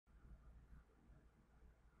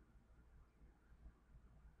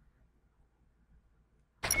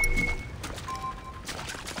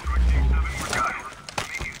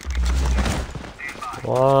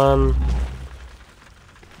one.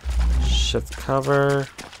 Shift cover.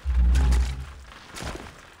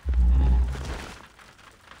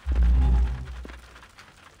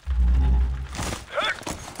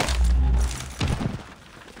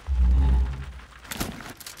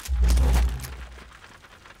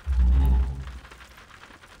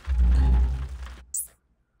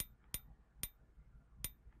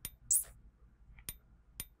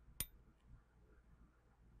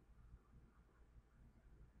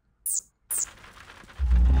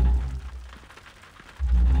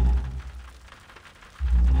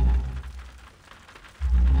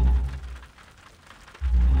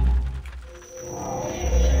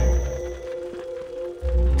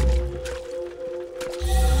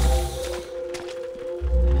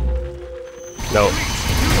 Nope.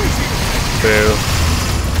 Boo.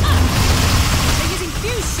 They're using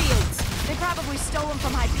fuse shields. They probably stole them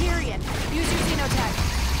from Hyperion. Use your xenotech.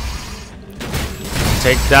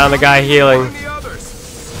 Take down the guy healing.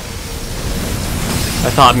 I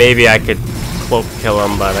thought maybe I could cloak kill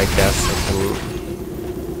him, but I guess I couldn't.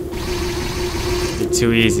 It'd be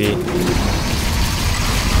too easy.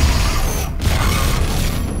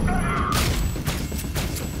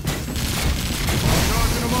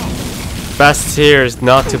 Best here is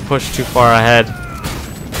not to push too far ahead.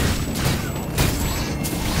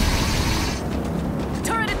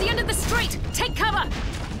 Turret at the end of the street. Take cover.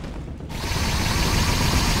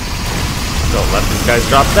 Don't let these guys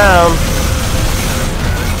drop down.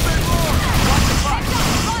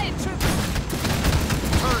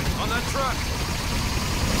 On that truck.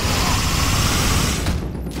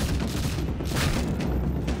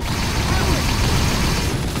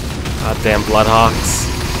 Goddamn Bloodhawks.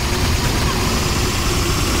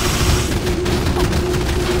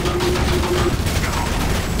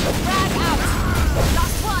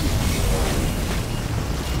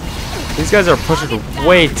 These guys are pushing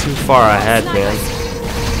way too far ahead, man.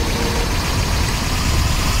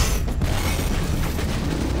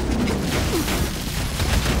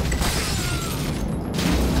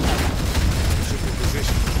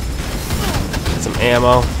 Get some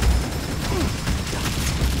ammo.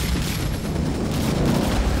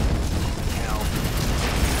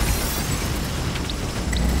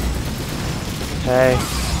 Okay.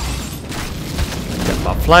 Get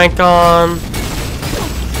my flank on.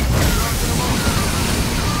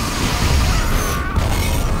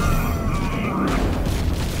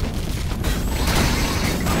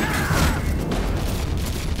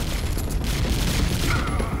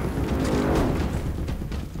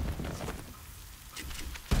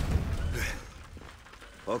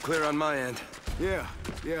 All clear on my end. Yeah,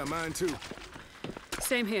 mine too.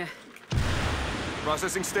 Same here.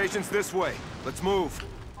 Processing stations this way. Let's move.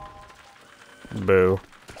 Boo.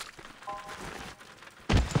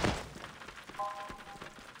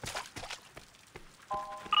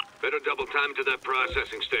 Better double time to that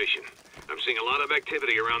processing station. I'm seeing a lot of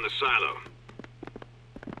activity around the silo.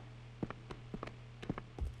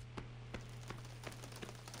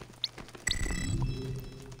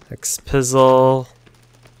 X-Pizzle.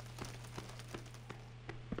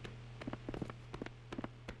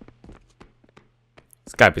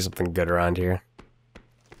 There's gotta be something good around here.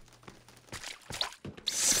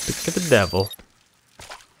 Speak of the devil.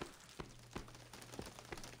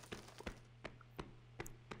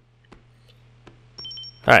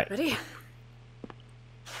 Alright. Ready?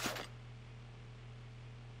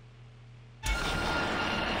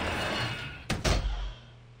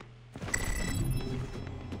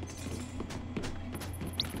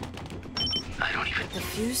 The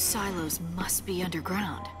fuse silos must be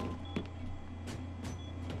underground.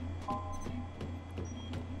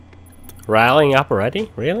 Rallying up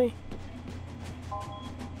already? Really?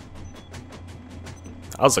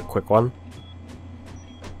 That was a quick one.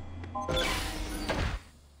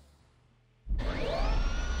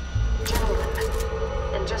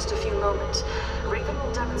 In just a few moments, Raven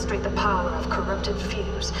will demonstrate the power of corrupted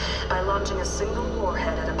fuse by launching a single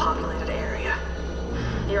warhead at a populated area.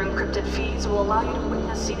 Your encrypted feeds will allow you to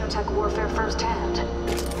witness xenotech warfare firsthand.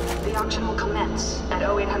 The auction will commence at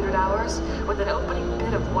 0800 hours with an opening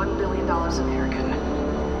bid of $1 billion American.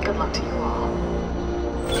 Good luck to you all.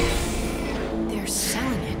 They're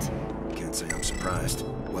selling it. Can't say I'm surprised.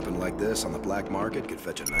 A weapon like this on the black market could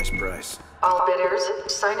fetch a nice price. All bidders,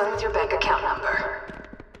 sign in with your bank account number.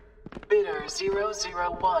 Bidder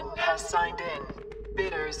 001 has signed in.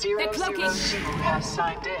 Bidder 002 has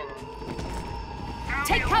signed in.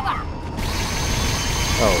 Take cover.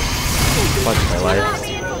 Oh, fuck my life.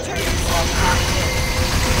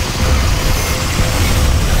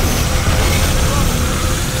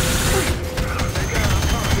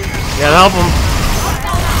 Yeah, help him.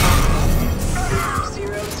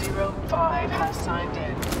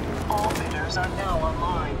 are now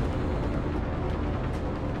online.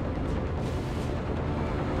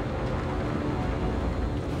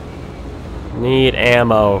 Need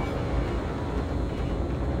ammo.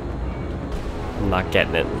 I'm not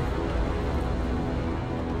getting it.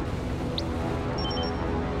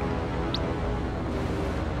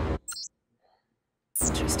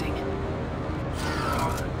 Interesting.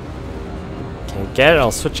 Can't get it,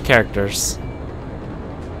 I'll switch characters.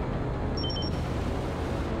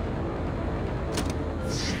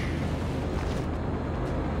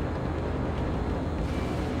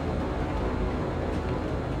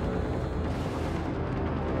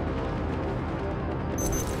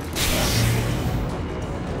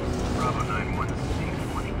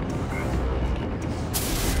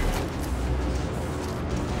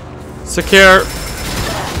 Secure.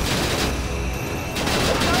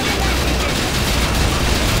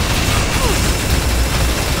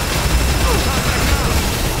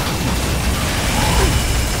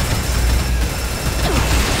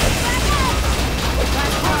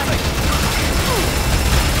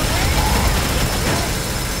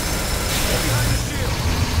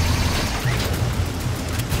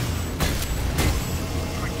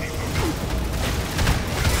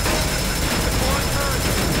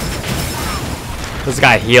 This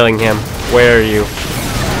guy healing him. Where are you?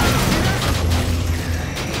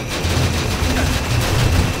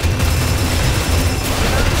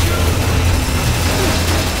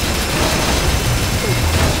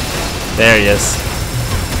 There he is.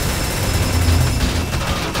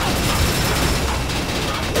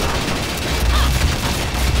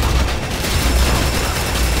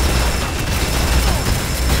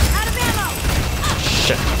 Out of ammo.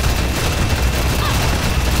 Shit.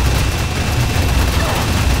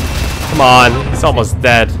 Come on, he's almost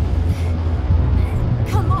dead.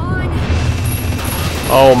 Come on.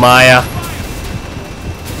 Oh, Maya.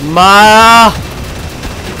 Maya!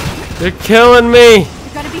 You're killing me!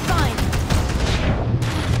 You're gonna be fine.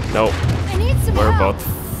 Nope, I need some we're help. both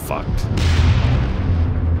fucked.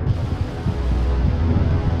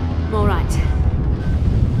 All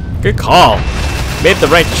right. Good call. Made the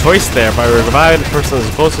right choice there by reviving the person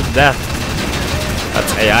who's closer to death.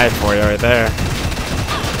 That's AI for you right there.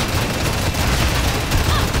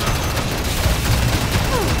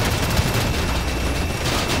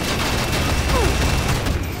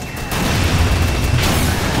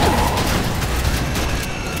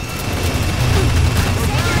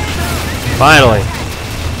 Finally.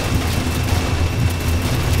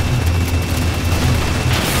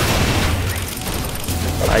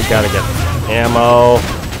 I gotta get ammo. All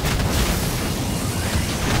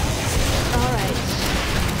right.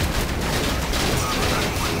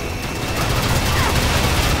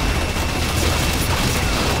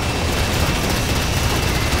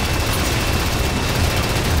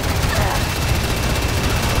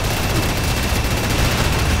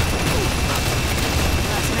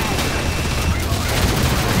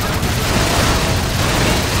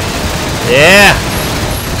 Yeah!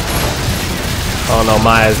 Oh no,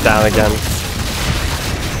 Maya's down again.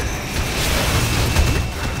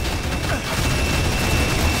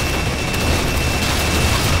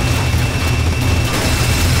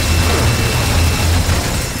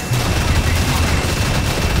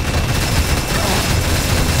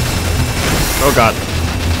 Oh god.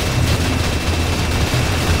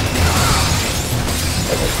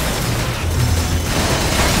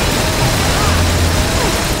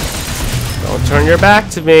 Don't turn your back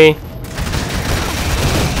to me.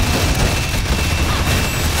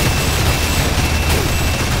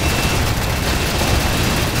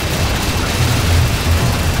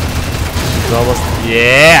 It's almost,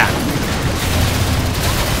 yeah.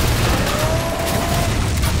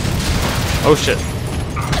 Oh shit.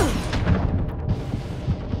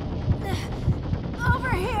 Over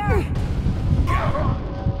here.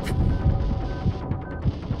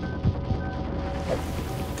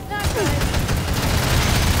 Not good.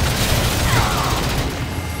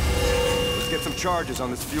 Let's get some charges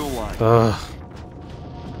on this fuel line. Ugh.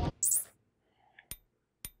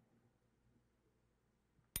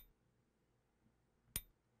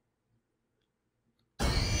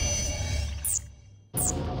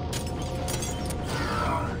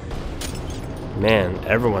 Man,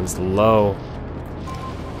 everyone's low.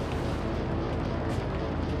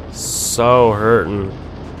 So hurting.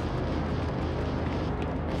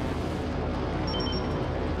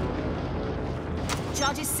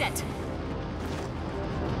 Charge is set.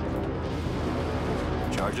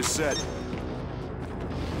 Charge is set.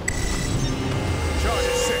 Charge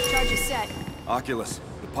is set. Charge is set. Oculus,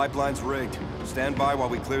 the pipeline's rigged. Stand by while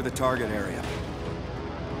we clear the target area.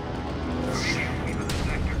 Leave the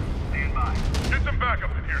sector. Stand by.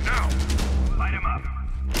 backup in here now. Light him up.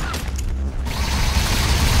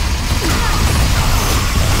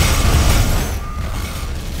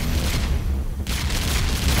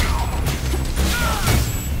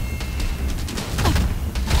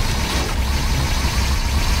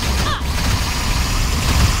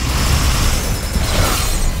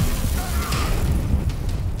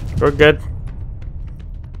 We're good.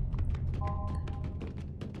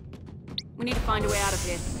 We need to find a way out of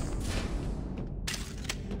here.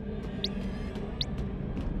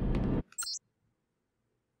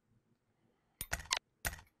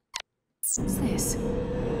 What's this?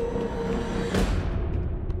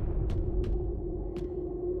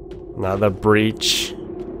 Another breach.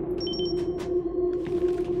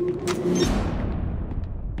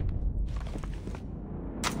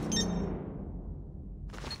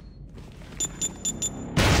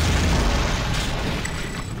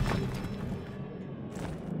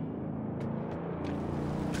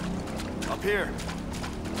 Up here.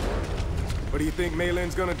 What do you think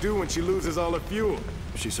Maylin's gonna do when she loses all her fuel?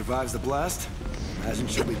 If she survives the blast, imagine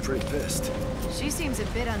she'll be pretty pissed. She seems a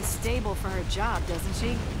bit unstable for her job, doesn't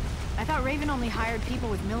she? I thought Raven only hired people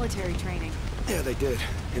with military training. Yeah, they did.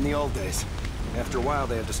 In the old days. After a while,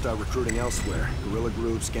 they had to start recruiting elsewhere. Guerrilla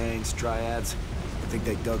groups, gangs, triads. I think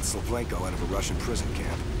they dug Slavlenko out of a Russian prison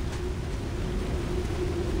camp.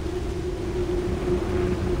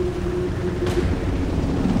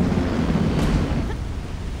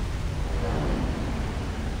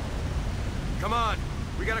 Come on.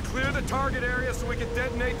 We gotta clear the target area so we can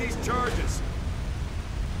detonate these charges.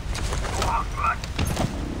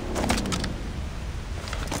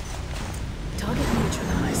 Target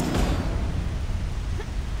neutralized.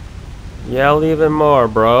 Yell even more,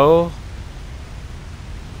 bro.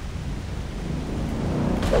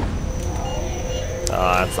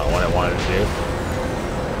 That's not what I wanted to do.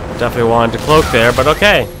 Definitely wanted to cloak there, but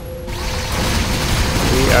okay.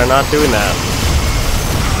 We are not doing that.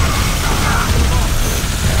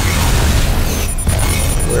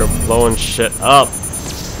 We're blowing shit up.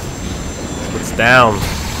 It's down.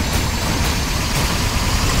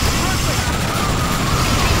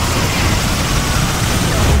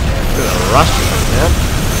 Look at the Russians, man.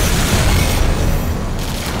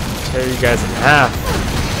 Tear you guys in half.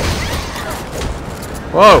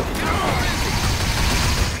 Whoa!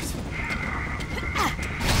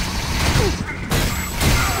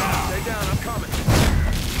 Stay down, I'm coming.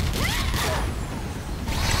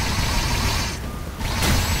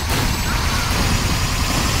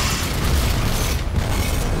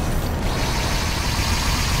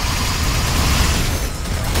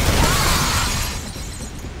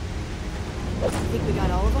 Think we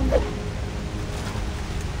got all of them?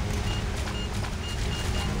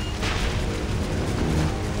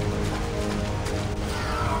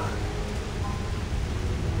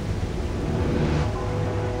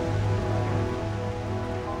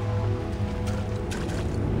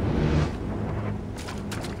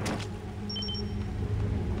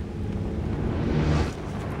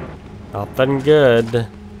 Nothing good.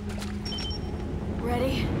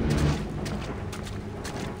 Ready?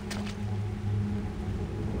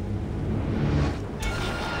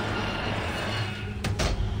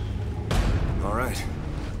 All right.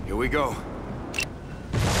 Here we go.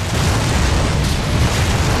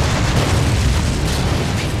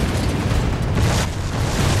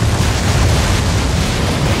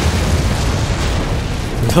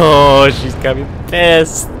 Oh, she's got me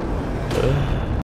pissed. Ugh.